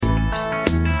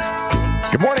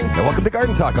Good morning and welcome to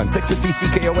Garden Talk on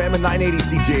 650 CKOM and 980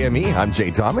 CJME. I'm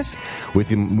Jay Thomas. With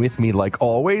me, like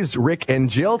always, Rick and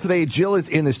Jill. Today, Jill is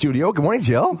in the studio. Good morning,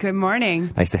 Jill. Good morning.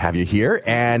 Nice to have you here.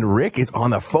 And Rick is on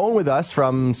the phone with us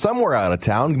from somewhere out of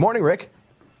town. Good morning, Rick.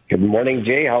 Good morning,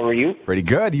 Jay. How are you? Pretty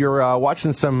good. You're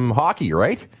watching some hockey,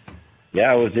 right?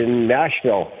 Yeah, I was in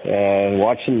Nashville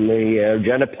watching the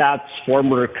Regina Pats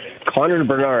former Connor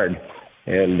Bernard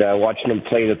and watching them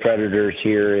play the Predators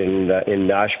here in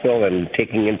Nashville and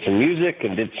taking in some music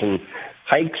and did some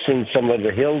hikes in some of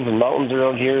the hills and mountains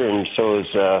around here, and so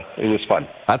it was fun.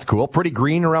 That's cool. Pretty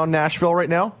green around Nashville right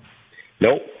now?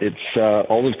 Nope, it's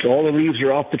all the leaves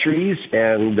are off the trees,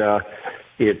 and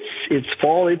it's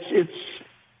fall.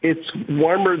 It's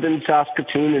warmer than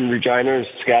Saskatoon and Regina and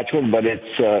Saskatchewan, but it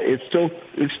still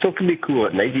can be cool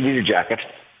at night. You need a jacket.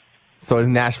 So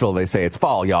in Nashville, they say it's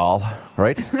fall, y'all,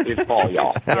 right? It's fall,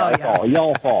 y'all. Yeah, fall.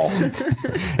 Y'all fall.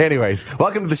 Anyways,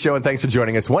 welcome to the show and thanks for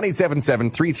joining us.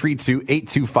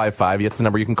 1-877-332-8255. That's the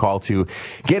number you can call to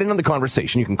get in on the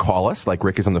conversation. You can call us like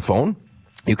Rick is on the phone.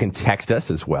 You can text us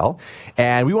as well.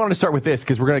 And we wanted to start with this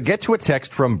because we're going to get to a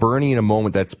text from Bernie in a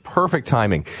moment. That's perfect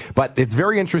timing. But it's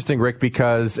very interesting, Rick,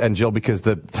 and Jill, because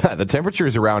the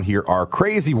temperatures around here are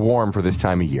crazy warm for this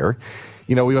time of year.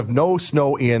 You know, we have no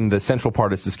snow in the central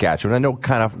part of Saskatchewan. I know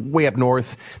kind of way up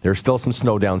north, there's still some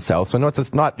snow down south. So I know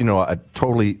it's not,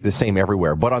 totally the same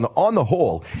everywhere. But on the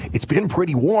whole, it's been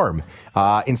pretty warm.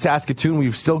 In Saskatoon,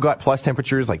 we've still got plus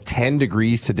temperatures, like 10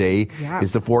 degrees today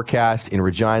is the forecast. In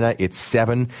Regina, it's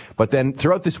 7. But then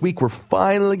throughout this week, we're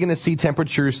finally going to see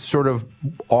temperatures sort of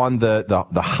on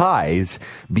the highs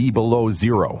be below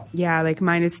 0. Yeah, like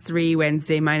 -3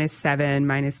 Wednesday, -7,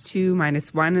 -2,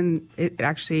 -1. And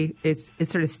it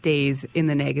sort of stays in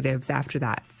the negatives after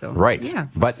that. So right. Yeah.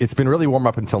 But it's been really warm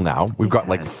up until now. We've got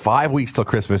like 5 weeks till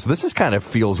Christmas. This is kind of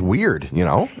feels weird, you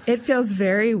know? It feels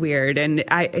very weird. And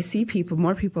I see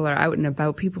more people are out and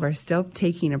about. People are still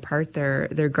taking apart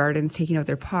their gardens, taking out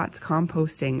their pots,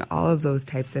 composting, all of those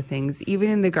types of things. Even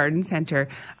in the garden center,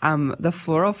 the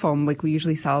floral foam, like we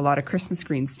usually sell a lot of Christmas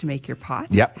greens to make your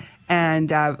pots. Yep.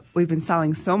 And we've been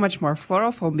selling so much more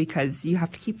floral foam because you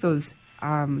have to keep those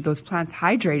plants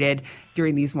hydrated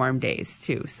during these warm days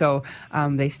too. So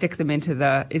they stick them into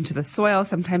the soil.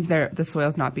 Sometimes the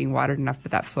soil's not being watered enough,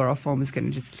 but that floral foam is going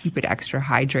to just keep it extra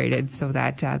hydrated so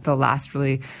that they'll last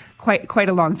really quite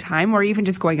a long time, or even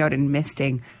just going out and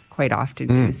misting quite often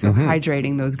too. So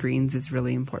hydrating those greens is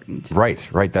really important. Right.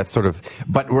 That's sort of,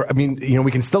 but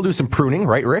we can still do some pruning,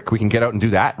 right, Rick? We can get out and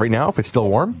do that right now if it's still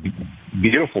warm.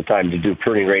 Beautiful time to do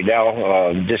pruning right now.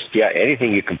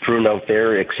 Anything you can prune out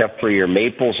there except for your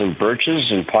maples and birches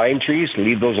and pine trees.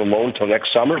 Leave those alone till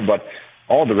next summer. But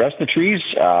all the rest of the trees,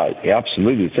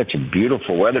 absolutely. It's such a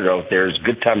beautiful weather out there. It's a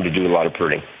good time to do a lot of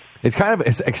pruning. It's kind of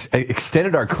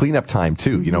extended our cleanup time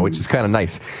too, which is kind of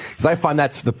nice. Because I find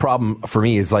that's the problem for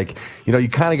me is like, you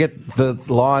kind of get the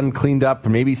lawn cleaned up,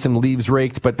 maybe some leaves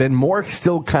raked, but then more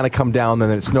still kind of come down.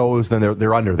 Then it snows, then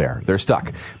they're under there, they're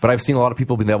stuck. But I've seen a lot of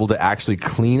people being able to actually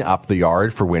clean up the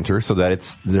yard for winter so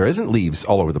that there isn't leaves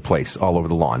all over the place, all over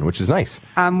the lawn, which is nice.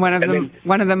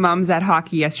 One of the moms at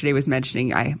hockey yesterday was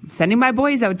mentioning, I'm sending my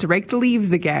boys out to rake the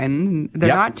leaves again.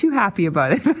 They're not too happy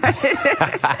about it.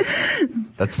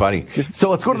 That's funny. So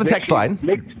let's go to the text line.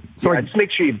 Just make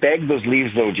sure you bag those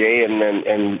leaves, though, Jay,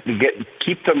 and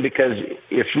keep them, because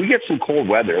if we get some cold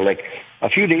weather, like a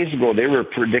few days ago, they were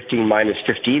predicting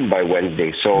 -15 by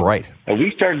Wednesday. So, right. And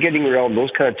we start getting around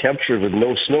those kind of temperatures with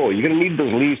no snow. You're going to need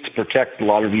those leaves to protect a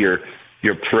lot of your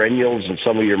perennials and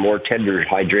some of your more tender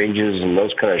hydrangeas and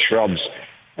those kind of shrubs.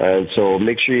 And so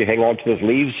make sure you hang on to those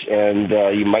leaves, and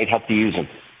you might have to use them.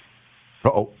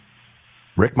 Uh-oh.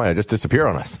 Rick might have just disappeared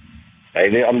on us.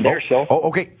 I'm there, so. Oh,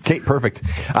 okay. Okay, perfect.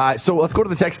 So let's go to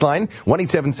the text line,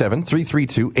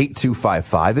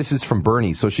 1-877-332-8255. This is from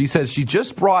Bernie. So she says she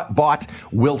just bought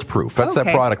Wilt Proof. That's that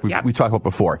product we talked about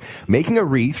before. Making a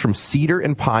wreath from cedar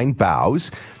and pine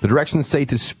boughs. The directions say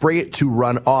to spray it to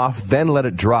run off, then let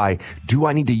it dry. Do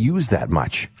I need to use that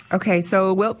much? Okay,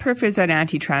 so Wilt Proof is an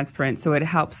anti-transpirant, so it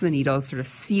helps the needles sort of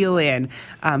seal in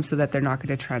so that they're not going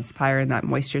to transpire and that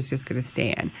moisture is just going to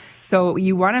stay in. So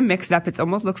you want to mix it up. It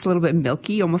almost looks a little bit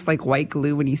milky, almost like white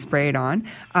glue when you spray it on.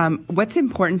 What's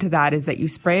important to that is that you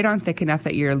spray it on thick enough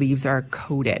that your leaves are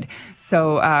coated.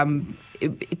 So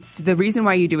the reason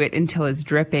why you do it until it's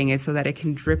dripping is so that it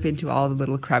can drip into all the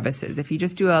little crevices. If you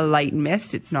just do a light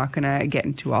mist, it's not going to get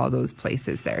into all those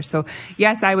places there. So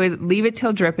yes, I would leave it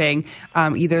till dripping,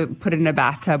 either put it in a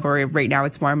bathtub, or right now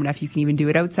it's warm enough you can even do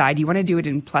it outside. You want to do it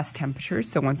in plus temperatures.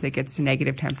 So once it gets to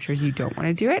negative temperatures, you don't want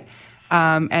to do it.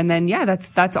 And then,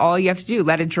 that's all you have to do.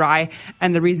 Let it dry.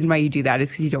 And the reason why you do that is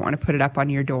because you don't want to put it up on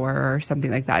your door or something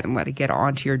like that and let it get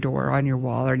onto your door, on your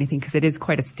wall or anything, because it is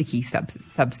quite a sticky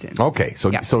substance. Okay.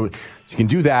 So you can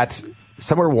do that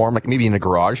somewhere warm, like maybe in a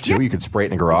garage too. Yep. You could spray it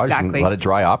in a garage and let it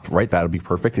dry up, right? That would be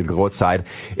perfect. It'll go outside.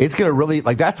 It's going to really,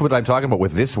 like, that's what I'm talking about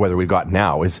with this weather we've got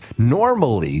now is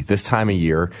normally this time of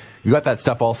year, you got that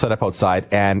stuff all set up outside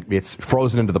and it's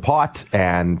frozen into the pot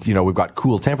and, we've got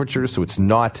cool temperatures. So it's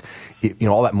not,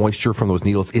 all that moisture from those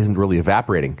needles isn't really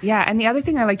evaporating. Yeah. And the other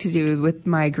thing I like to do with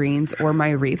my greens or my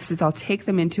wreaths is I'll take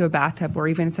them into a bathtub or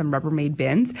even some Rubbermaid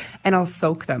bins and I'll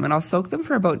soak them. And I'll soak them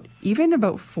for about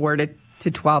 4 to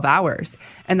 12 hours.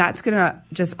 And that's going to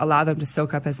just allow them to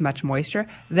soak up as much moisture.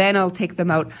 Then I'll take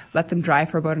them out, let them dry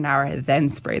for about an hour,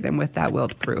 then spray them with that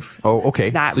wilt proof. Oh,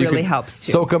 okay. That so really helps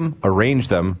too. Soak them, arrange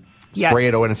them, spray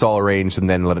it when it's all arranged, and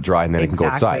then let it dry, and then it can go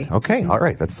outside. Okay, all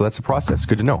right. That's a process.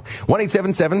 Good to know.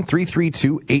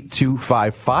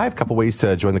 1-877-332-8255. A couple ways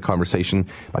to join the conversation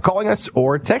by calling us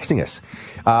or texting us.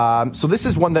 So this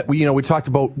is one that we talked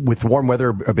about with warm weather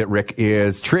a bit, Rick,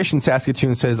 is Trish in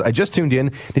Saskatoon says, I just tuned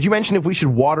in. Did you mention if we should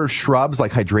water shrubs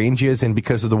like hydrangeas, and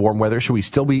because of the warm weather, should we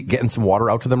still be getting some water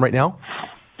out to them right now?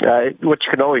 What you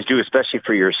can always do, especially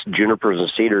for your junipers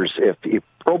and cedars, if you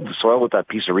probe the soil with that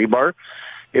piece of rebar,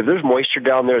 if there's moisture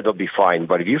down there, they'll be fine.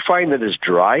 But if you find that it's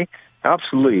dry,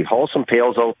 absolutely haul some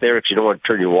pails out there if you don't want to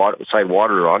turn your side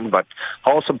water on. But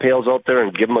haul some pails out there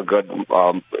and give them a good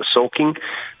soaking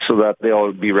so that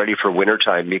they'll be ready for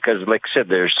wintertime. Because, like I said,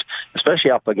 there's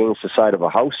especially up against the side of a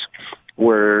house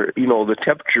where the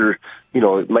temperature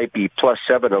it might be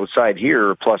 +7 outside here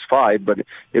or +5, but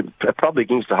it probably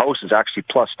against the house is actually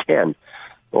 +10.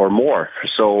 Or more.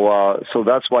 So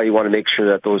that's why you want to make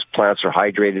sure that those plants are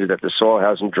hydrated, that the soil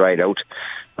hasn't dried out,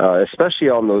 especially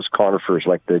on those conifers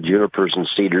like the junipers and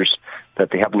cedars, that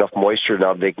they have enough moisture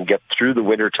now they can get through the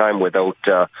winter time without,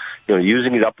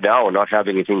 using it up now and not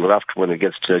having anything left when it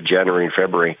gets to January and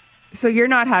February. So you're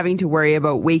not having to worry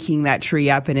about waking that tree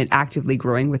up and it actively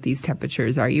growing with these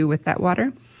temperatures, are you, with that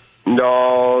water?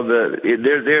 No,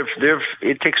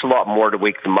 it takes a lot more to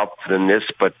wake them up than this,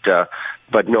 but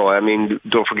no, I mean,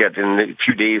 don't forget, in a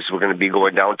few days we're going to be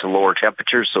going down to lower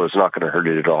temperatures, so it's not going to hurt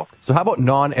it at all. So how about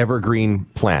non-evergreen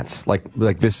plants? Like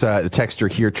this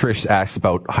texter here, Trish asks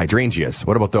about hydrangeas.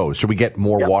 What about those? Should we get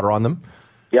more water on them?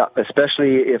 Yeah,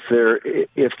 especially if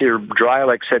they're dry,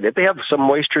 like I said, if they have some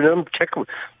moisture in them,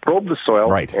 probe the soil.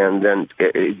 Right. And then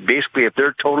basically if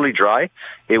they're totally dry,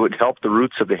 it would help the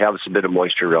roots if they have a bit of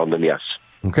moisture around them, yes.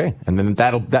 Okay. And then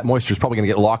that moisture is probably going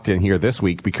to get locked in here this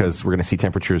week because we're going to see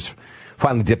temperatures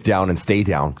finally dip down and stay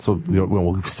down. So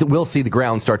we'll see the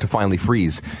ground start to finally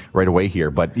freeze right away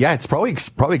here. But yeah, it's probably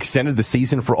extended the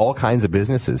season for all kinds of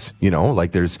businesses.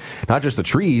 Like there's not just the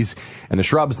trees and the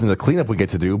shrubs and the cleanup we get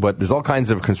to do, but there's all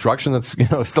kinds of construction that's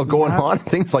still going on,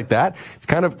 things like that. It's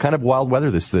kind of wild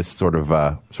weather this sort of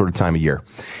time of year.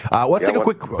 Let's take a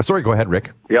quick. Sorry, go ahead,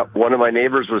 Rick. Yeah, one of my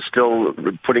neighbors was still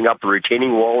putting up a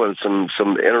retaining wall and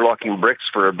some interlocking bricks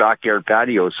for a backyard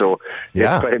patio. So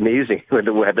it's quite amazing with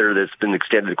the weather that's been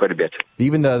extended quite a bit.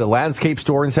 Even the landscape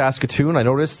store in Saskatoon, I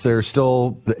noticed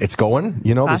it's going.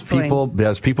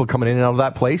 There's people coming in and out of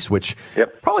that place, which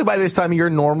probably by this time of year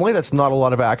normally that's not a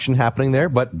lot of action happening there,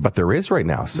 but there is right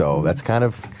now. So that's kind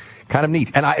of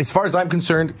neat. And as far as I'm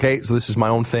concerned, okay, so this is my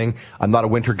own thing. I'm not a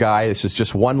winter guy. This is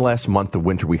just one less month of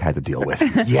winter we had to deal with.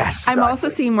 Yes. I'm also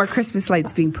seeing more Christmas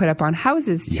lights being put up on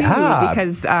houses too,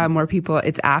 because more people,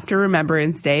 it's after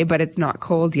Remembrance Day, but it's not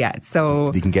cold yet.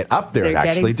 So you can get up there and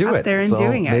actually do it.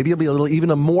 Maybe it'll be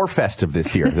even more festive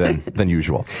this year than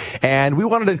usual. And we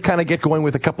wanted to kind of get going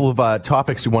with a couple of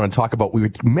topics we want to talk about. We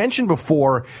mentioned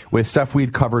before with stuff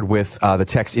we'd covered with the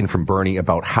text in from Bernie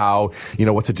about how,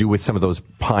 what to do with some of those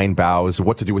pine boughs,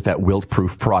 what to do with that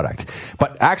wilt-proof product.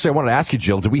 But actually, I wanted to ask you,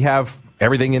 Jill, do we have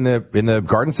everything in the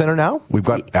garden center now? We've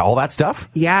got all that stuff?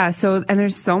 Yeah. So, and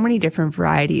there's so many different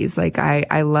varieties. Like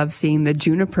I love seeing the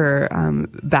juniper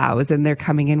boughs, and they're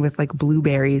coming in with like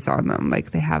blueberries on them.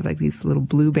 Like they have like these little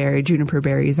juniper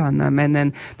berries on them. And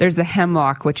then there's the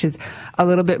hemlock, which is a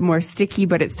little bit more sticky,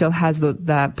 but it still has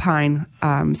the pine,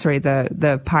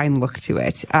 the pine look to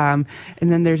it. And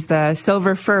then there's the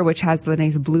silver fir, which has the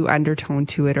nice blue undertone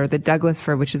to it, or the Douglas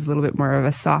fir, which is a little bit more of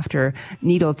a softer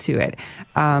needle to it.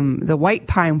 The white white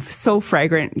pine, so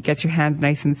fragrant, it gets your hands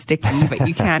nice and sticky, but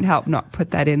you can't help not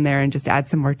put that in there and just add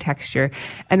some more texture.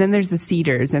 And then there's the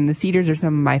cedars, and the cedars are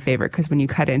some of my favorite because when you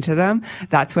cut into them,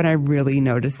 that's when I really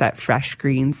notice that fresh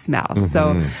green smell.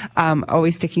 So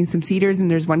always sticking some cedars,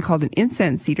 and there's one called an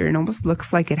incense cedar, and almost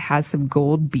looks like it has some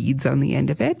gold beads on the end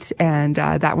of it. And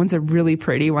that one's a really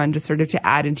pretty one just sort of to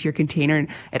add into your container. And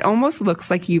it almost looks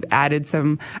like you've added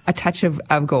a touch of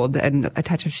gold and a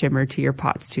touch of shimmer to your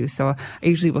pots too. So I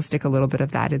usually will stick a little bit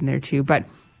of that in there too. But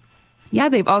yeah,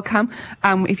 they've all come.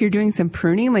 If you're doing some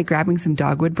pruning, like grabbing some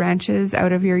dogwood branches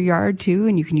out of your yard too,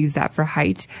 and you can use that for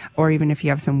height, or even if you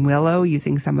have some willow,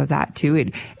 using some of that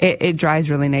too. It dries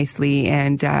really nicely,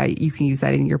 and you can use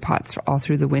that in your pots all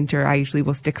through the winter. I usually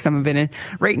will stick some of it in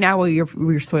right now while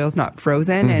your soil's not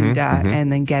frozen,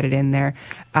 and then get it in there.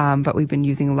 But we've been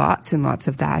using lots and lots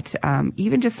of that.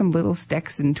 Even just some little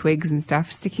sticks and twigs and stuff,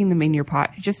 sticking them in your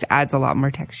pot, it just adds a lot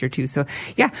more texture too. So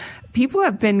yeah, people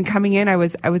have been coming in. I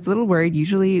was a little worried.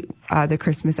 Usually, the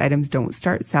Christmas items don't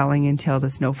start selling until the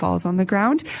snow falls on the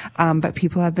ground. But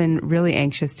people have been really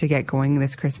anxious to get going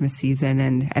this Christmas season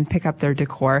and pick up their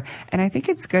decor. And I think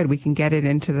it's good. We can get it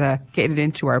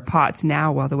into our pots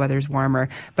now while the weather's warmer,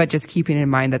 but just keeping in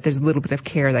mind that there's a little bit of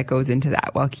care that goes into that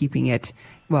while keeping it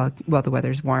while the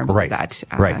weather's warm, so that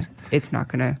it's not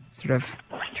going to sort of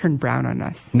turn brown on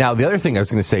us. Now, the other thing I was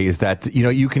going to say is that,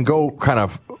 you can go kind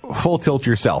of full tilt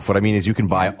yourself. What I mean is you can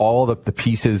buy all the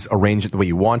pieces, arrange it the way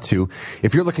you want to.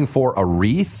 If you're looking for a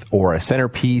wreath or a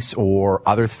centerpiece or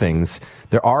other things,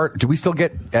 do we still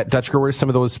get at Dutch Growers some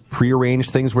of those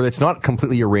prearranged things where it's not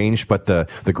completely arranged, but the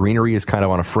greenery is kind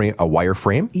of on a wire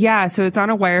frame? Yeah, so it's on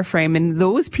a wire frame, and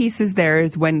those pieces there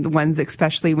is when the ones,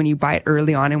 especially when you buy it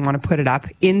early on and want to put it up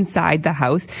inside the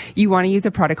house, you want to use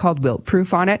a product called Wilt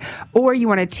Proof on it, or you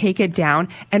want to take it down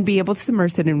and be able to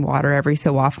immerse it in water every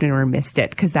so often or mist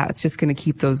it, because that's just going to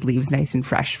keep those leaves nice and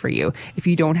fresh for you. If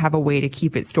you don't have a way to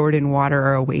keep it stored in water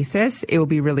or oasis, it will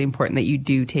be really important that you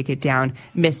do take it down,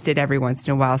 mist it every once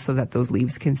in a while so that those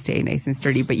leaves can stay nice and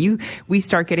sturdy. But we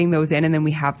start getting those in, and then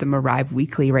we have them arrive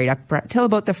weekly right up till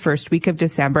about the first week of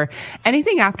December.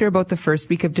 Anything after about the first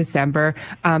week of December,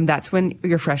 that's when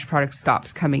your fresh product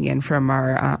stops coming in from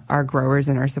our growers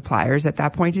and our suppliers at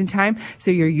that point in time. So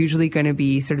you're usually going to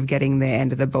be sort of getting the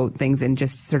end of the boat things and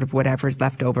just sort of whatever's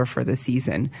left over for the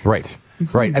season. Right.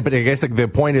 Right. But I guess the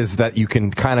point is that you can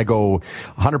kind of go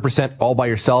 100% all by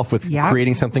yourself with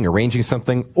creating something, arranging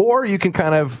something, or you can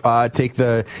kind of take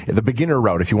the beginner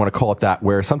route, if you want to call it that,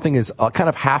 where something is kind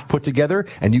of half put together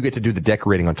and you get to do the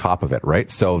decorating on top of it, right?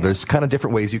 So there's kind of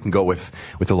different ways you can go with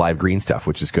the live green stuff,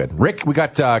 which is good. Rick, we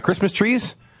got Christmas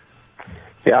trees?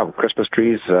 Yeah, Christmas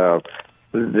trees.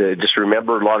 Just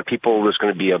remember, a lot of people, there's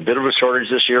going to be a bit of a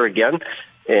shortage this year again,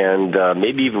 and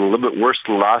maybe even a little bit worse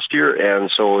than last year.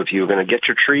 And so if you're going to get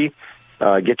your tree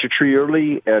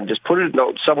early and just put it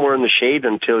out somewhere in the shade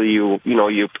until you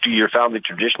do your family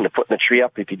tradition of putting the tree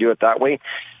up, if you do it that way.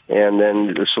 And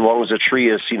then so long as the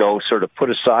tree is, sort of put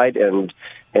aside and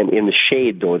in the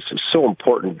shade, though, it's so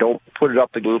important. Don't put it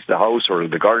up against the house or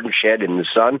the garden shed in the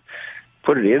sun.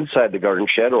 Put it inside the garden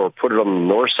shed, or put it on the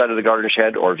north side of the garden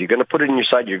shed, or if you're going to put it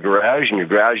inside your garage and your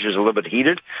garage is a little bit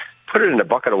heated, put it in a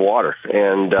bucket of water,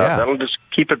 and that'll just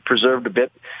keep it preserved a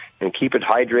bit and keep it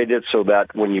hydrated so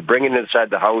that when you bring it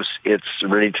inside the house, it's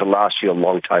ready to last you a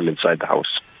long time inside the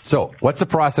house. So what's the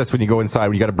process when you go inside,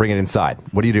 when you got to bring it inside?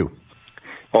 What do you do?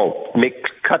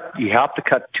 You have to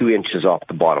cut 2 inches off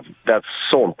the bottom. That's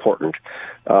so important.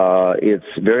 It's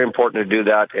very important to do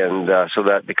that, and so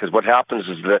that, because what happens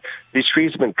is that these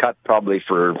trees have been cut probably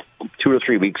for 2 or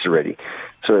 3 weeks already,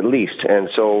 so at least. And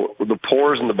so the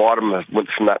pores in the bottom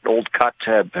from that old cut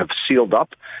have sealed up,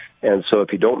 and so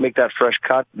if you don't make that fresh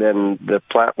cut, then the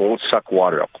plant won't suck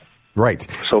water up. Right.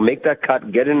 So make that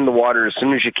cut, get it in the water as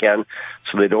soon as you can,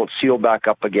 so they don't seal back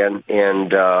up again,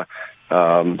 and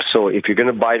so if you're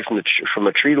going to buy it from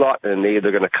a tree lot and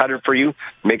they're going to cut it for you,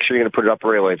 make sure you're going to put it up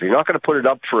right away. If you're not going to put it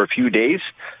up for a few days,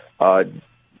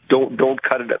 don't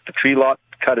cut it at the tree lot.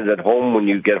 Cut it at home when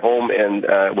you get home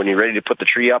and when you're ready to put the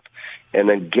tree up, and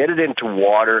then get it into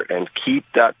water and keep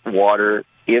that water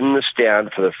in the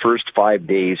stand for the first 5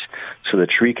 days so the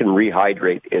tree can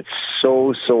rehydrate. It's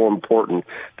so, so important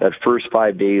that first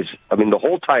 5 days. I mean, the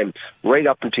whole time right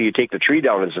up until you take the tree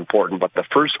down is important, but the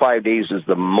first 5 days is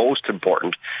the most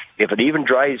important. If it even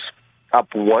dries up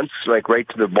once, like right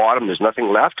to the bottom, there's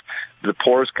nothing left, the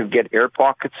pores could get air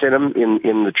pockets in them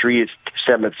in the tree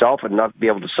stem itself and not be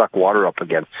able to suck water up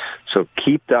again. So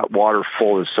keep that water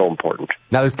full is so important.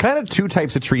 Now, there's kind of two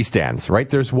types of tree stands, right?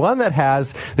 There's one that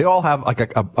they all have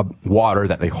like a water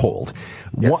that they hold.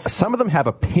 Yep. Some of them have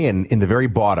a pin in the very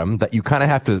bottom that you kind of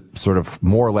have to sort of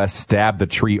more or less stab the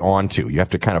tree onto. You have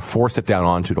to kind of force it down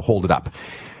onto to hold it up.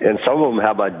 And some of them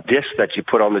have a disc that you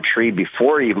put on the tree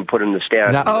before you even put it in the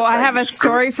stand. Oh, I have a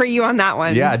story for you on that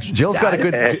one. Yeah, Jill's got a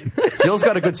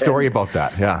good story about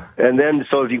that. Yeah. And then,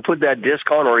 so if you put that disc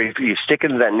on, or if you stick it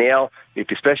in that nail,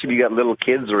 especially if you got little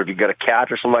kids or if you got a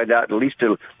cat or something like that, at least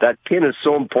that pin is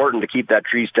so important to keep that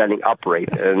tree standing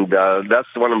upright. And that's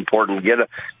the one important. Get a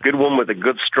good one with a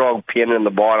good strong pin in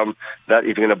the bottom. That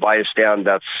if you're going to buy a stand,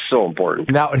 that's so important.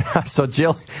 Now, so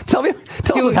Jill, tell us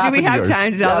what happened. Do we have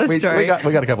time to tell the story? We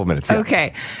got a couple minutes. Yeah.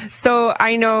 Okay. So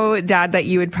I know, Dad, that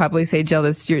you would probably say, Jill,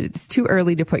 it's too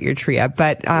early to put your tree up.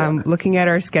 But looking at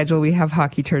our schedule, we have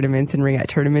hockey tournaments and ringette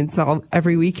tournaments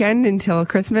every weekend until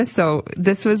Christmas. So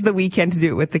this was the weekend to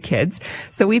do it with the kids.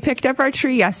 So we picked up our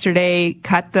tree yesterday,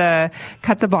 cut the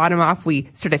bottom off. We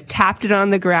sort of tapped it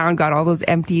on the ground, got all those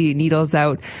empty needles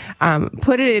out,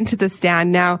 put it into the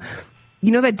stand. Now,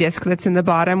 you know that disc that's in the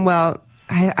bottom? Well,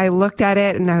 I looked at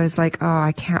it and I was like, oh,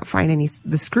 I can't find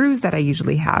the screws that I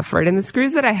usually have for it. And the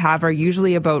screws that I have are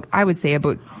usually about 2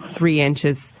 to 3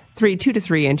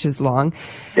 inches long.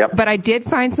 Yep. But I did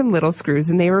find some little screws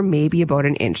and they were maybe about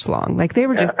an inch long. Like they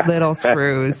were just little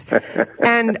screws.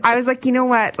 And I was like, you know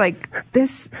what? Like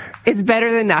this is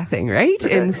better than nothing, right?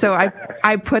 And so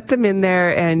I put them in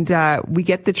there and we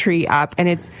get the tree up and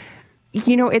it's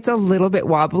a little bit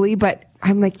wobbly, but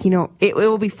I'm like, it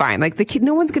will be fine. Like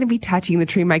no one's going to be touching the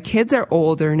tree. My kids are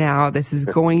older now. This is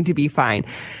going to be fine.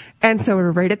 And so we're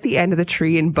right at the end of the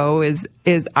tree and Bo is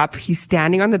up. He's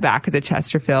standing on the back of the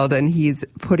Chesterfield and he's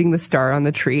putting the star on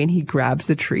the tree and he grabs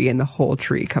the tree and the whole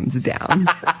tree comes down.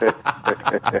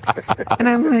 And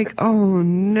I'm like, oh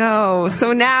no.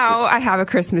 So now I have a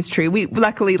Christmas tree. We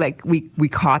luckily we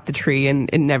caught the tree and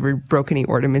it never broke any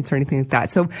ornaments or anything like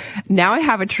that. So now I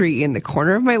have a tree in the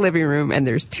corner of my living room and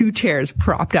there's 2 chairs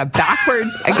propped up backwards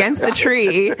against the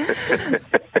tree.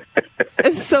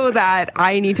 So that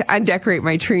I need to undecorate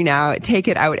my tree now, take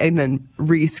it out, and then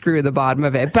re-screw the bottom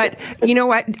of it. But you know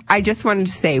what? I just wanted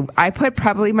to say, I put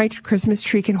probably my Christmas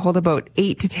tree can hold about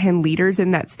 8 to 10 liters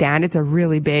in that stand. It's a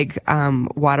really big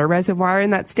water reservoir in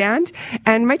that stand.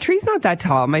 And my tree's not that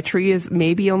tall. My tree is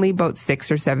maybe only about 6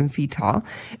 or 7 feet tall.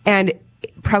 And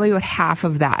probably about half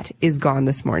of that is gone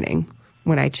this morning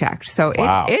when I checked. So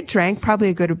wow. it drank probably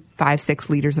a good 5-6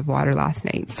 liters of water last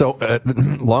night. So,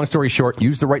 long story short,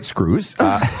 use the right screws.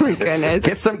 Oh my goodness.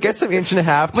 Get some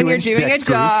 1.5 when you're inch doing a screws.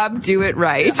 job, do it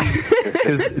right.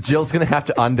 Because Jill's going to have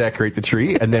to undecorate the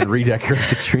tree and then redecorate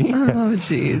the tree. Oh,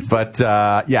 jeez. But,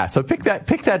 so pick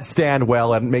that stand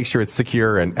well and make sure it's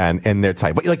secure and they're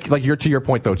tight. But like you're to your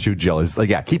point though, too, Jill, is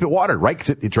keep it watered, right?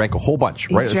 Because it drank a whole bunch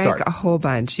right at the start. Drank a whole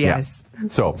bunch, yes. Yeah.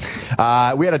 So,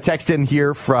 we had a text in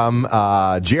here from,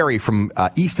 Jerry from,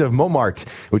 east of Montmartre,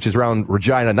 which is around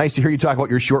Regina. Nice to hear you talk about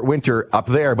your short winter up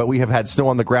there, but we have had snow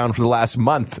on the ground for the last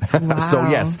month. Wow. So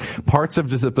yes, parts of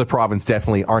the province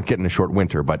definitely aren't getting a short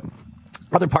winter, but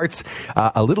other parts,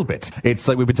 a little bit. It's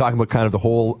like we've been talking about kind of the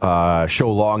whole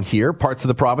show long here. Parts of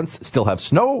the province still have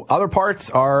snow. Other parts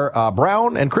are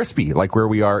brown and crispy, like where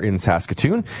we are in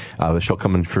Saskatoon. The show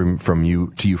coming from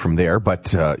you to you from there.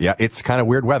 But it's kind of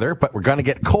weird weather. But we're going to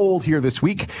get cold here this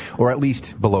week, or at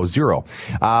least below zero.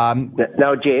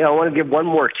 Now, Jay, I want to give one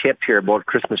more tip here about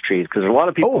Christmas trees, because a lot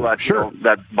of people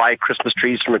that buy Christmas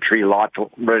trees from a tree lot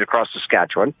right across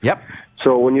Saskatchewan. Yep.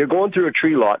 So when you're going through a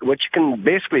tree lot, what you can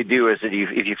basically do is that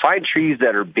if you find trees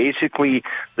that are basically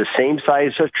the same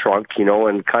size as trunk,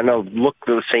 and kind of look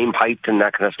the same height and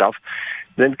that kind of stuff,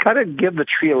 then kind of give the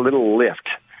tree a little lift.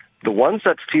 The ones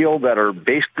that are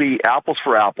basically apples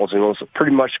for apples, so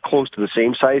pretty much close to the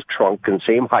same size trunk and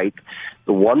same height,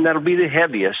 the one that'll be the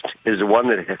heaviest is the one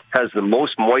that has the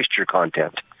most moisture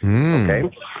content. Okay?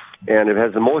 And it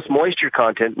has the most moisture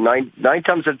content. Nine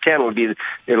times out of 10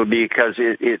 it'll be because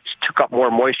it took up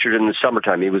more moisture in the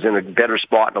summertime. It was in a better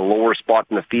spot, in a lower spot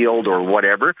in the field or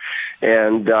whatever,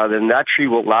 and then that tree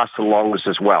will last the longest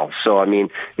as well. So I mean,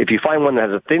 if you find one that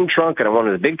has a thin trunk and one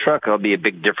with a big trunk, it'll be a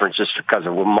big difference just because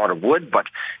of the amount of wood. But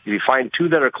if you find two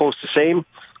that are close to the same,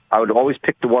 I would always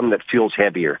pick the one that feels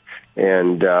heavier,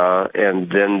 and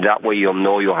then that way you'll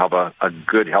know you'll have a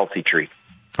good healthy tree.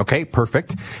 Okay,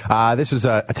 perfect. This is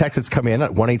a text that's come in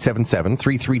at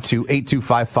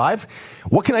 1-877-332-8255.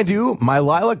 What can I do? My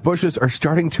lilac bushes are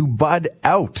starting to bud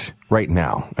out right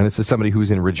now. And this is somebody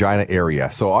who's in Regina area.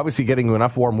 So obviously getting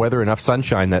enough warm weather, enough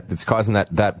sunshine that it's causing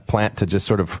that plant to just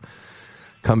sort of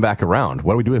come back around.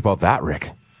 What do we do about that,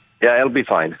 Rick? Yeah, it'll be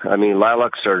fine. I mean,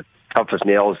 lilacs are tough as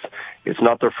nails. It's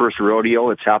not their first rodeo.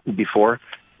 It's happened before.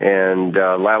 And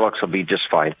lilacs will be just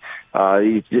fine.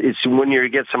 It's when you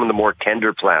get some of the more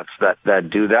tender plants that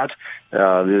do that,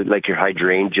 like your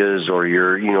hydrangeas or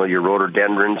your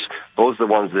rhododendrons. Those are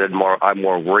the ones that I'm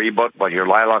more worried about. But your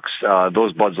lilacs,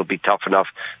 those buds will be tough enough.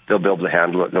 They'll be able to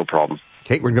handle it, no problem.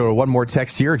 Okay, we're going to go to one more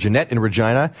text here. Jeanette in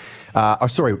Regina.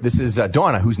 This is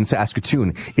Donna, who's in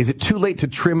Saskatoon. Is it too late to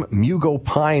trim Mugo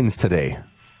pines today?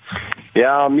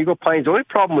 Yeah, Mugo pines. The only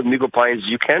problem with Mugo pines is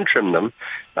you can trim them.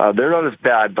 They're not as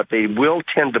bad, but they will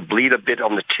tend to bleed a bit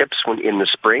on the tips in the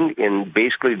spring, in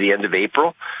basically the end of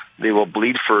April. They will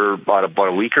bleed for about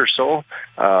a week or so.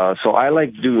 So I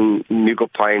like doing Mugo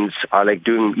pines. I like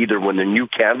doing them either when the new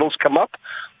candles come up,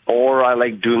 or I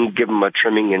like give them a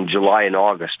trimming in July and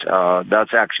August.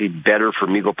 That's actually better for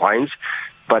Mugo pines.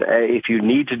 But if you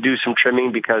need to do some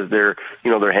trimming because they're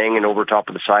hanging over top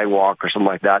of the sidewalk or something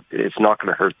like that, it's not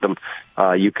going to hurt them.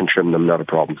 You can trim them, not a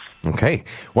problem. Okay.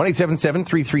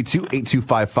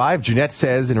 1-877-332-8255. Jeanette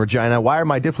says in Regina, why are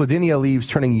my Diplodynia leaves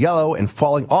turning yellow and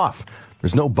falling off?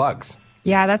 There's no bugs.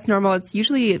 Yeah, that's normal. It's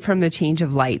usually from the change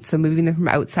of light. So moving them from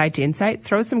outside to inside,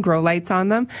 throw some grow lights on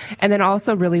them, and then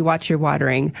also really watch your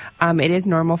watering. It is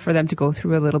normal for them to go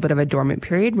through a little bit of a dormant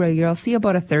period where you'll see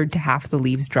about a third to half the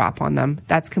leaves drop on them.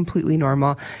 That's completely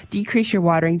normal. Decrease your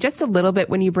watering just a little bit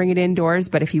when you bring it indoors,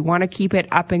 but if you want to keep it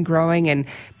up and growing and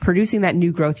producing that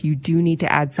new growth, you do need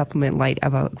to add supplement light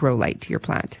of a grow light to your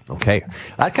plant. Okay.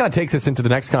 That kind of takes us into the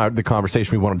next the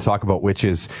conversation we wanted to talk about, which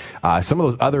is some of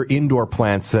those other indoor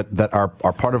plants that are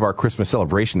part of our Christmas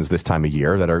celebrations this time of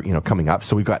year that are, coming up.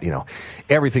 So we've got,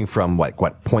 everything from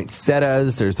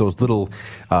poinsettias. There's those little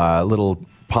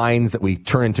pines that we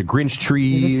turn into Grinch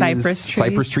trees. The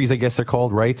cypress trees, I guess they're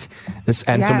called, right?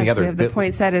 So many other. We have the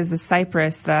poinsettias, the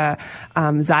cypress, the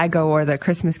zygo, or the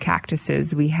Christmas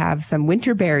cactuses. We have some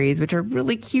winter berries, which are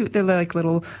really cute. They're like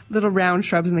little round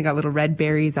shrubs, and they got little red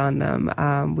berries on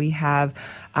them. We have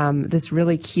this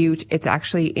really cute. It's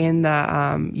actually in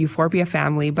the Euphorbia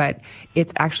family, but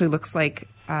it actually looks like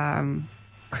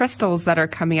crystals that are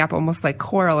coming up almost like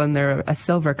coral, and they're a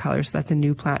silver color. So that's a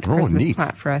new plant, Christmas neat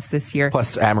plant for us this year.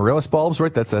 Plus amaryllis bulbs,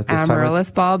 right? That's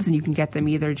amaryllis bulbs, and you can get them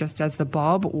either just as the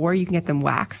bulb, or you can get them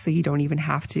waxed, so you don't even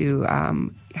have to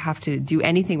do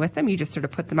anything with them. You just sort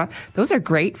of put them up. Those are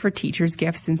great for teachers'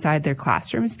 gifts inside their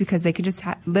classrooms because they can just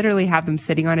literally have them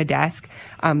sitting on a desk.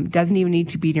 Doesn't even need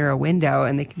to be near a window,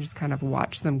 and they can just kind of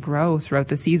watch them grow throughout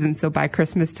the season. So by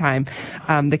Christmas time,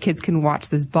 the kids can watch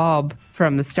this bulb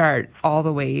from the start all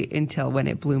the way until when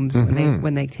it blooms,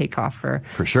 when they take off for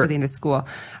sure. For the end of school.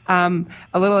 A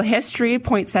little history: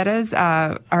 poinsettias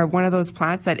are one of those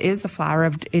plants that is the flower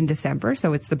in December,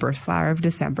 so it's the birth flower of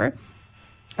December.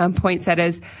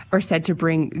 Poinsettias are said to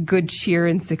bring good cheer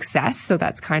and success, so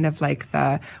that's kind of like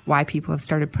why people have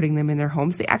started putting them in their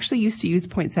homes. They actually used to use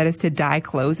poinsettias to dye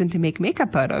clothes and to make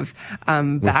makeup out of.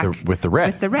 With the red.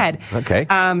 With the red. Okay.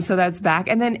 So that's back,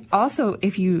 and then also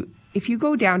if you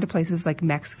go down to places like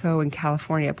Mexico and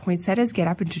California, poinsettias get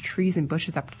up into trees and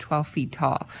bushes up to 12 feet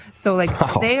tall. So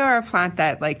they are a plant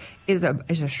that is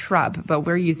a shrub, but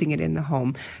we're using it in the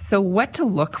home. So what to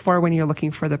look for when you're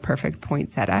looking for the perfect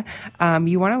poinsettia?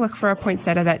 You want to look for a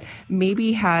poinsettia that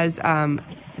maybe has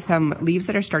some leaves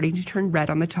that are starting to turn red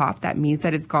on the top. That means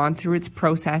that it's gone through its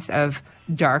process of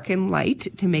dark and light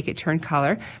to make it turn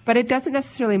color, but it doesn't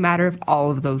necessarily matter if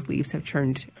all of those leaves have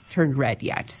turned red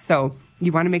yet. So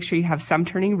you want to make sure you have some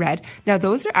turning red. Now,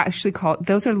 those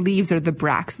are leaves or the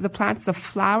bracts of the plants. The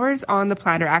flowers on the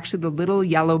plant are actually the little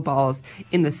yellow balls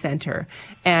in the center.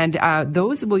 And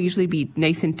those will usually be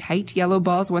nice and tight yellow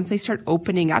balls. Once they start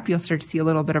opening up, you'll start to see a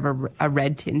little bit of a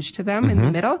red tinge to them in the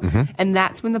middle. And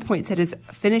that's when the poinsettia is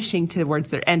finishing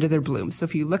towards their end of their bloom. So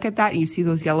if you look at that and you see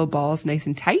those yellow balls nice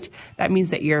and tight, that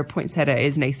means that your poinsettia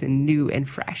is nice and new and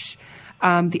fresh.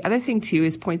 The other thing, too,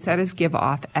 is poinsettias give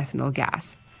off ethanol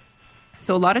gas.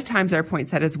 So a lot of times our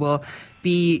poinsettias will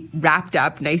be wrapped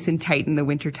up nice and tight in the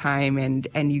wintertime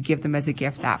and you give them as a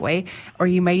gift that way. Or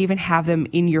you might even have them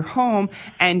in your home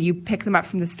and you pick them up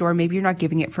from the store. Maybe you're not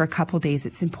giving it for a couple days.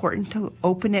 It's important to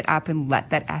open it up and let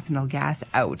that ethanol gas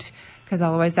out, because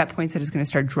otherwise that poinsettia is going to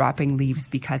start dropping leaves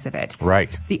because of it.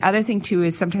 Right. The other thing too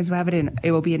is sometimes we'll have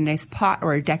it will be a nice pot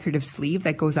or a decorative sleeve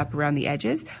that goes up around the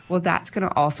edges. Well, that's going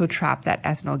to also trap that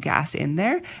ethanol gas in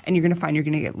there, and you're going to find you're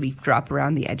going to get leaf drop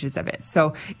around the edges of it.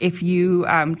 So if you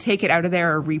take it out of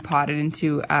there or repot it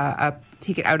into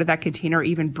take it out of that container, or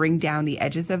even bring down the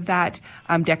edges of that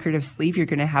decorative sleeve, you're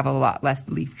going to have a lot less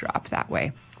leaf drop that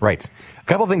way. Right. A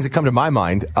couple of things that come to my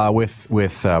mind with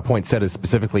poinsettias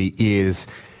specifically is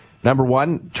Number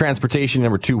one, transportation.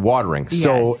 Number two, watering. Yes.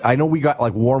 So I know we got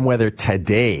like warm weather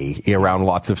today around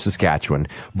lots of Saskatchewan,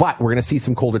 but we're going to see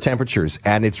some colder temperatures.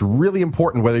 And it's really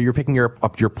important whether you're picking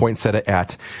up your poinsettia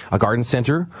at a garden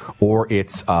center or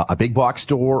it's a big box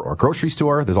store or a grocery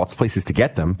store. There's lots of places to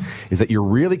get them. Is that you're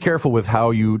really careful with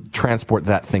how you transport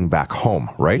that thing back home,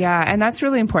 right? Yeah, and that's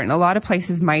really important. A lot of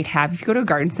places might have, if you go to a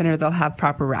garden center, they'll have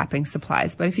proper wrapping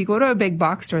supplies. But if you go to a big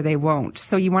box store, they won't.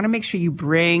 So you want to make sure you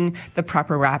bring the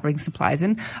proper wrapping supplies.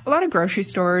 And a lot of grocery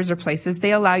stores or places,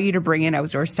 they allow you to bring in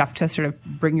outdoor stuff to sort of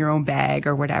bring your own bag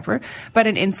or whatever. But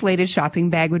an insulated shopping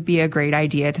bag would be a great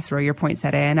idea to throw your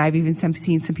poinsettia in. I've even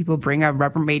seen some people bring a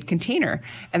Rubbermaid container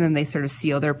and then they sort of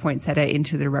seal their poinsettia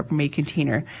into the Rubbermaid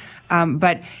container.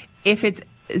 But if it's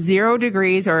 0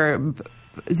 degrees or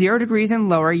 0 degrees and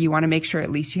lower, you want to make sure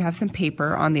at least you have some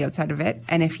paper on the outside of it.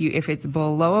 And if it's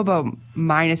below about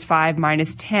 -5,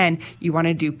 -10, you want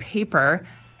to do paper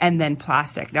and then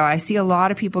plastic. Now, I see a lot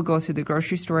of people go through the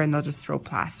grocery store and they'll just throw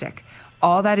plastic.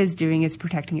 All that is doing is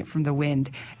protecting it from the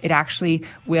wind. It actually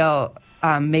will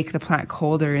make the plant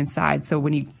colder inside. So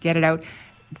when you get it out,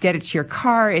 get it to your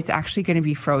car, it's actually going to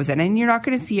be frozen. And you're not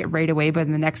going to see it right away, but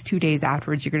in the next 2 days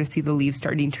afterwards, you're going to see the leaves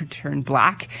starting to turn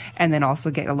black and then also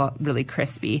get really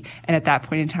crispy. And at that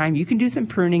point in time, you can do some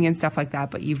pruning and stuff like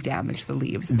that, but you've damaged the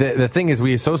leaves. The thing is,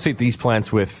 we associate these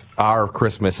plants with our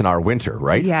Christmas and our winter,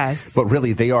 right? Yes. But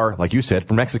really, they are, like you said,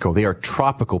 from Mexico, they are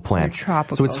tropical plants. They're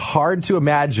tropical. So it's hard to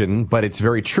imagine, but it's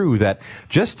very true that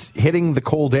just hitting the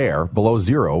cold air below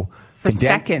zero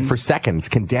for seconds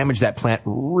can damage that plant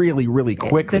really, really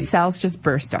quickly. The cells just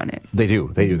burst on it. They do.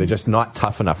 They're just not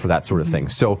tough enough for that sort of thing.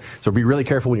 So be really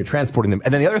careful when you're transporting them.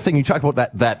 And then the other thing, you talked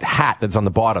about that hat that's on the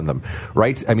bottom of them,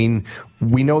 right? I mean,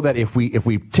 we know that if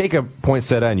we take a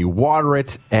poinsettia and you water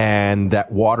it and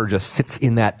that water just sits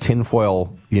in that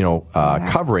tinfoil,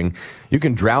 covering, you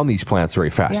can drown these plants very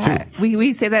fast too.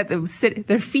 We say that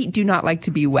their feet do not like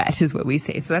to be wet is what we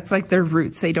say. So that's like their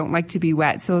roots. They don't like to be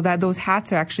wet. So that those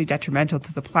hats are actually detrimental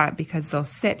to the plant because they'll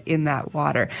sit in that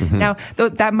water. Mm-hmm. Now,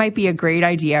 that might be a great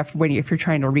idea if you're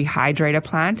trying to rehydrate a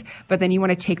plant, but then you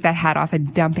want to take that hat off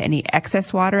and dump any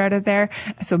excess water out of there.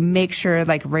 So make sure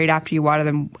like right after you water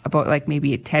them about like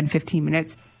maybe 10, 15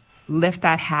 minutes, lift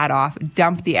that hat off,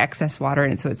 dump the excess water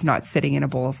in it so it's not sitting in a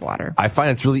bowl of water. I find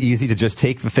it's really easy to just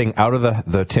take the thing out of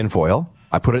the tin foil.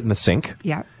 I put it in the sink.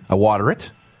 Yeah. I water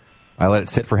it. I let it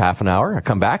sit for half an hour. I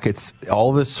come back.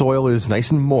 All the soil is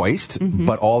nice and moist,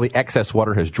 but all the excess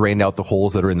water has drained out the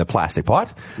holes that are in the plastic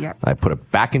pot. Yep. I put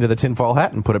it back into the tinfoil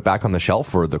hat and put it back on the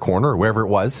shelf or the corner or wherever it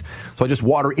was. So I just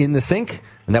water in the sink,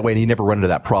 and that way you never run into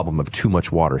that problem of too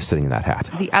much water sitting in that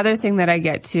hat. The other thing that I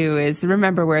get to is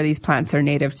remember where these plants are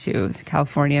native to,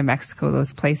 California, Mexico,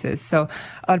 those places. So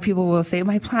a lot of people will say,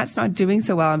 my plant's not doing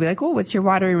so well. I'll be like, oh, what's your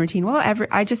watering routine? Well,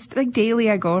 I just like daily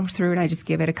I go through and I just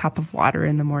give it a cup of water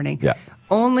in the morning. Yeah.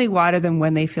 Only water them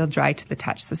when they feel dry to the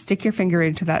touch. So stick your finger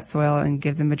into that soil and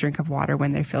give them a drink of water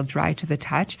when they feel dry to the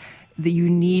touch. You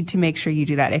need to make sure you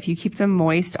do that. If you keep them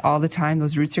moist all the time,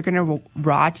 those roots are going to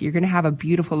rot. You're going to have a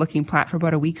beautiful looking plant for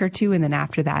about a week or two, and then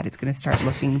after that, it's going to start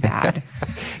looking bad.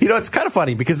 It's kind of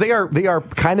funny because they are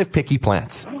kind of picky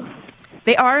plants.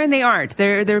 They are and they aren't.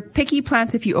 They're picky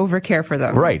plants if you overcare for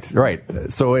them. Right.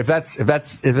 So if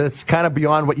that's kind of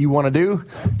beyond what you want to do,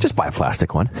 just buy a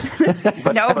plastic one.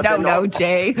 No,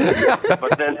 Jay.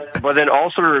 but then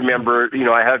also remember,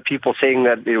 I have people saying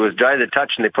that it was dry to the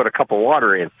touch and they put a cup of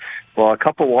water in. Well, a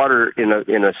cup of water in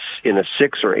a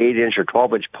 6 or 8 inch or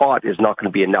 12 inch pot is not going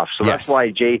to be enough. So That's why,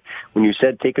 Jay, when you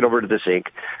said take it over to the sink,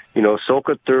 soak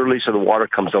it thoroughly so the water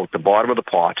comes out the bottom of the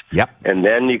pot. Yep. And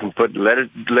then you can let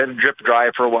it drip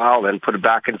dry for a while, then put it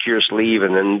back into your sleeve,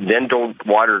 and then don't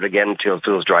water it again until it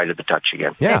feels dry to the touch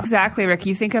again. Yeah. Exactly, Rick.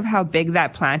 You think of how big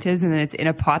that plant is, and then it's in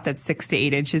a pot that's 6 to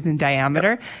 8 inches in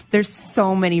diameter. Yep. There's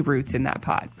so many roots in that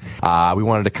pot. We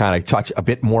wanted to kind of touch a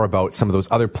bit more about some of those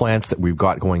other plants that we've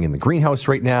got going in the greenhouse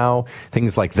right now,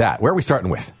 things like that. Where are we starting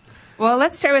with? Well,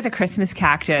 let's start with a Christmas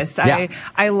cactus. Yeah.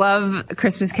 I love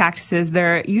Christmas cactuses.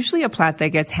 They're usually a plant that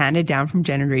gets handed down from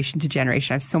generation to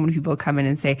generation. I have so many people come in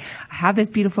and say, I have this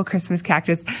beautiful Christmas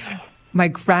cactus. My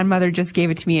grandmother just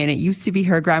gave it to me and it used to be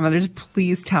her grandmother's.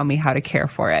 Please tell me how to care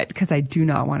for it because I do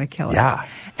not want to kill it. Yeah.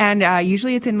 And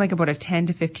usually it's in like about a 10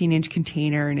 to 15 inch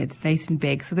container and it's nice and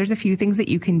big. So there's a few things that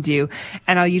you can do.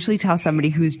 And I'll usually tell somebody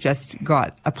who's just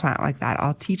got a plant like that,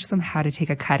 I'll teach them how to take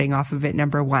a cutting off of it,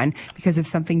 number one, because if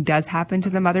something does happen to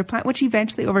the mother plant, which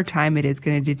eventually over time it is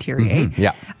going to deteriorate. Mm-hmm.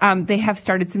 Yeah. They have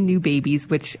started some new babies,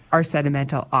 which are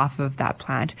sedimental off of that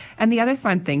plant. And the other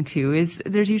fun thing too is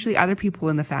there's usually other people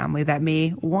in the family that that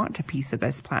may want a piece of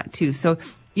this plant too. So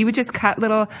you would just cut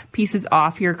little pieces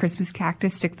off your Christmas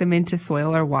cactus, stick them into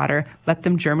soil or water, let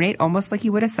them germinate almost like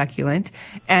you would a succulent.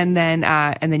 And then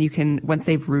you can, once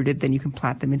they've rooted, then you can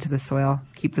plant them into the soil,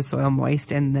 keep the soil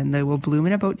moist, and then they will bloom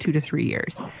in about 2 to 3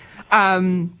 years.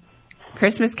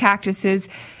 Christmas cactuses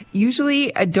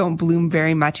usually don't bloom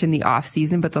very much in the off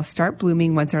season, but they'll start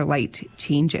blooming once our light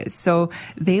changes. So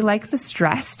they like the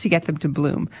stress to get them to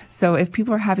bloom. So if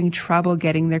people are having trouble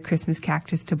getting their Christmas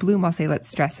cactus to bloom, I'll say, let's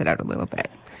stress it out a little bit.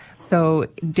 So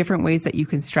different ways that you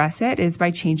can stress it is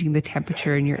by changing the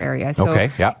temperature in your area. So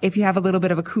if you have a little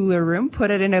bit of a cooler room,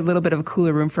 put it in a little bit of a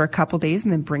cooler room for a couple days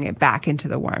and then bring it back into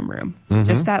the warm room.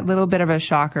 Just that little bit of a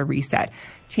shock or reset.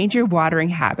 Change your watering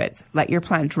habits. Let your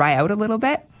plant dry out a little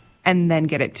bit and then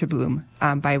get it to bloom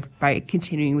by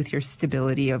continuing with your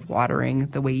stability of watering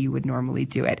the way you would normally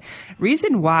do it.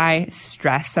 Reason why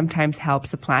stress sometimes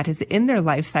helps a plant is in their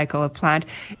life cycle. A plant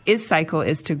is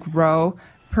to grow,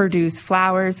 produce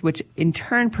flowers, which in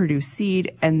turn produce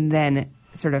seed, and then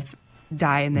sort of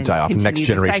die and then die off. The next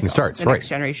generation starts. The next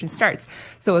generation starts.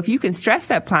 So if you can stress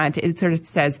that plant, it sort of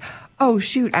says, oh,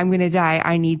 shoot, I'm going to die.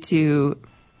 I need to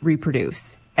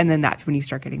reproduce. And then that's when you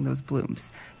start getting those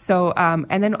blooms. So,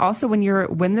 and then also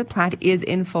when the plant is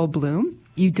in full bloom,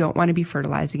 you don't want to be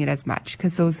fertilizing it as much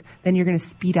because then you're going to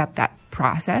speed up that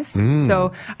process.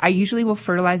 So I usually will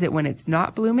fertilize it when it's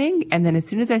not blooming. And then as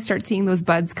soon as I start seeing those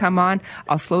buds come on,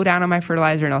 I'll slow down on my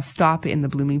fertilizer and I'll stop in the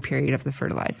blooming period of the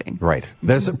fertilizing. Right.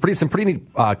 There's some pretty neat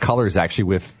colors actually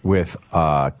with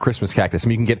Christmas cactus. I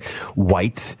mean, you can get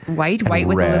white with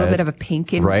red, a little bit of a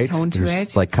pink in tone to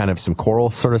There's it. like kind of some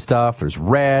coral sort of stuff. There's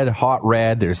red, hot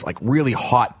red. There's like really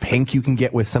hot pink you can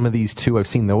get with some of these too. I've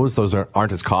seen those. Those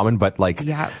aren't as common, but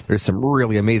there's some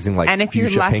really amazing and if you're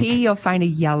lucky, pink. You'll find a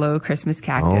yellow Christmas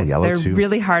cactus. Oh, yellow They're too.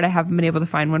 really hard. I haven't been able to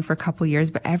find one for a couple of years,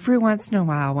 but every once in a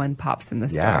while one pops in the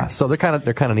store. Yeah, so they're kind of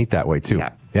neat that way too.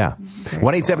 Yeah.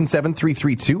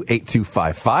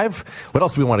 1-877-332-8255. What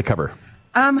else do we want to cover?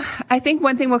 I think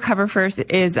one thing we'll cover first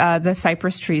is the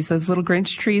cypress trees. Those little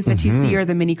Grinch trees that you see are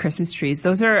the mini Christmas trees.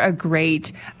 Those are a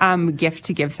great gift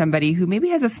to give somebody who maybe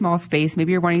has a small space.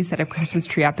 Maybe you're wanting to set a Christmas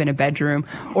tree up in a bedroom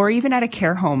or even at a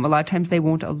care home. A lot of times they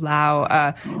won't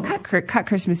allow cut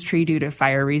Christmas tree due to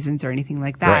fire reasons or anything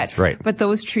like that. Right. But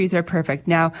those trees are perfect.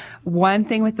 Now, one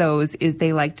thing with those is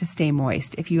they like to stay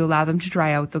moist. If you allow them to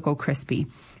dry out, they'll go crispy.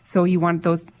 So you want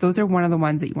those are one of the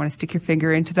ones that you want to stick your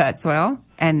finger into that soil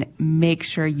and make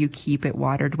sure you keep it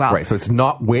watered well. Right. So it's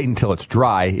not wait until it's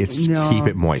dry. It's keep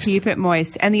it moist. Keep it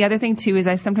moist. And the other thing too is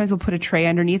I sometimes will put a tray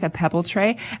underneath, a pebble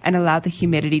tray, and allow the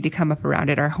humidity to come up around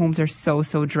it. Our homes are so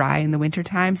dry in the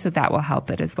wintertime, so that will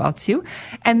help it as well too.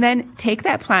 And then take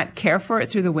that plant, care for it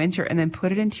through the winter, and then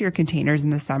put it into your containers in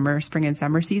the spring and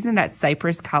summer season. That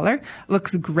cypress color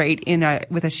looks great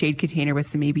with a shade container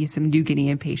with maybe some New Guinea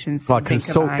impatiens. Well,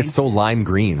 because it's so lime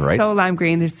green, right? So lime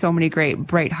green. There's so many great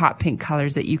bright hot pink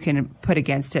colors that you can put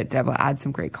against it that will add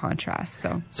some great contrast.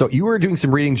 So you were doing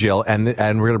some reading, Jill, and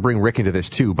we're going to bring Rick into this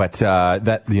too. But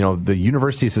the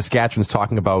University of Saskatchewan's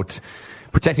talking about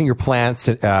protecting your plants,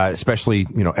 especially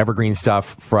evergreen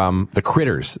stuff from the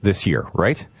critters this year,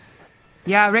 right?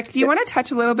 Yeah, Rick, do you want to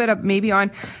touch a little bit of maybe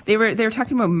on they were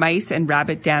talking about mice and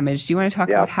rabbit damage? Do you want to talk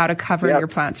about how to cover your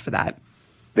plants for that?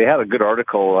 They have a good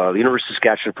article. The University of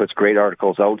Saskatchewan puts great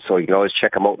articles out, so you can always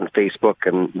check them out on Facebook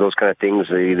and those kind of things.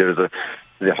 Either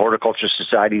the horticulture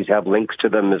societies have links to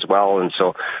them as well, and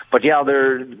so. But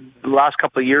the last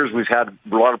couple of years we've had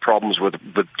a lot of problems with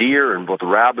deer and both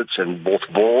rabbits and both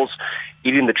voles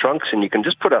eating the trunks, and you can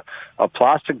just put a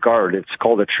plastic guard. It's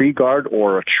called a tree guard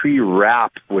or a tree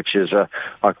wrap, which is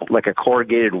like a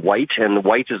corrugated white, and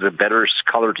white is a better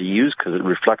color to use because it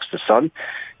reflects the sun.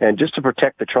 And just to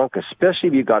protect the trunk, especially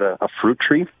if you've got a fruit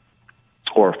tree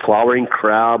or a flowering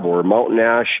crab or mountain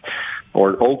ash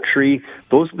or an oak tree,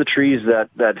 those are the trees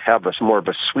that have more of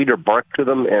a sweeter bark to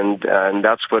them, and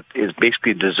that's what is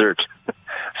basically dessert.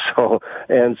 So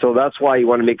that's why you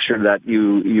want to make sure that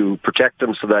you protect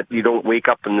them so that you don't wake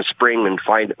up in the spring and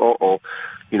find,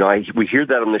 we hear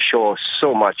that on the show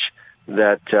so much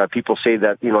that people say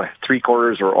that,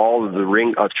 3/4 or all of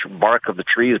the bark of the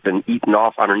tree has been eaten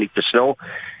off underneath the snow.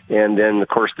 And then, of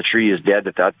course, the tree is dead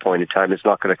at that point in time. It's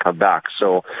not going to come back.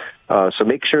 So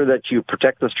make sure that you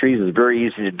protect those trees. It's very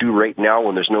easy to do right now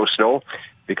when there's no snow,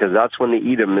 because that's when they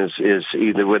eat them is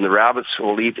either when the rabbits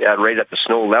will eat right at the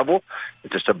snow level,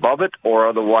 just above it, or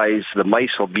otherwise the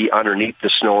mice will be underneath the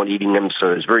snow and eating them.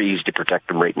 So it's very easy to protect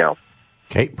them right now.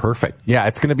 Okay, perfect. Yeah,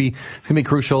 it's going to be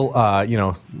crucial,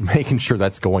 making sure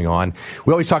that's going on.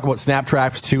 We always talk about snap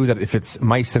traps too, that if it's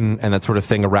mice and that sort of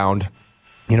thing around,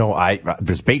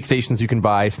 There's bait stations you can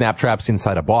buy, snap traps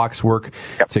inside a box work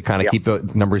to kind of keep the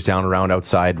numbers down around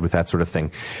outside with that sort of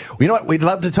thing. Well, you know what? We'd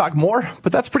love to talk more,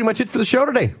 but that's pretty much it for the show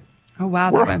today. Oh,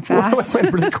 wow, that went fast. It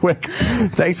went pretty quick.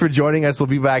 Thanks for joining us. We'll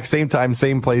be back same time,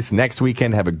 same place next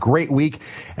weekend. Have a great week,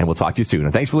 and we'll talk to you soon.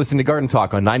 And thanks for listening to Garden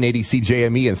Talk on 980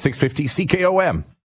 CJME and 650 CKOM.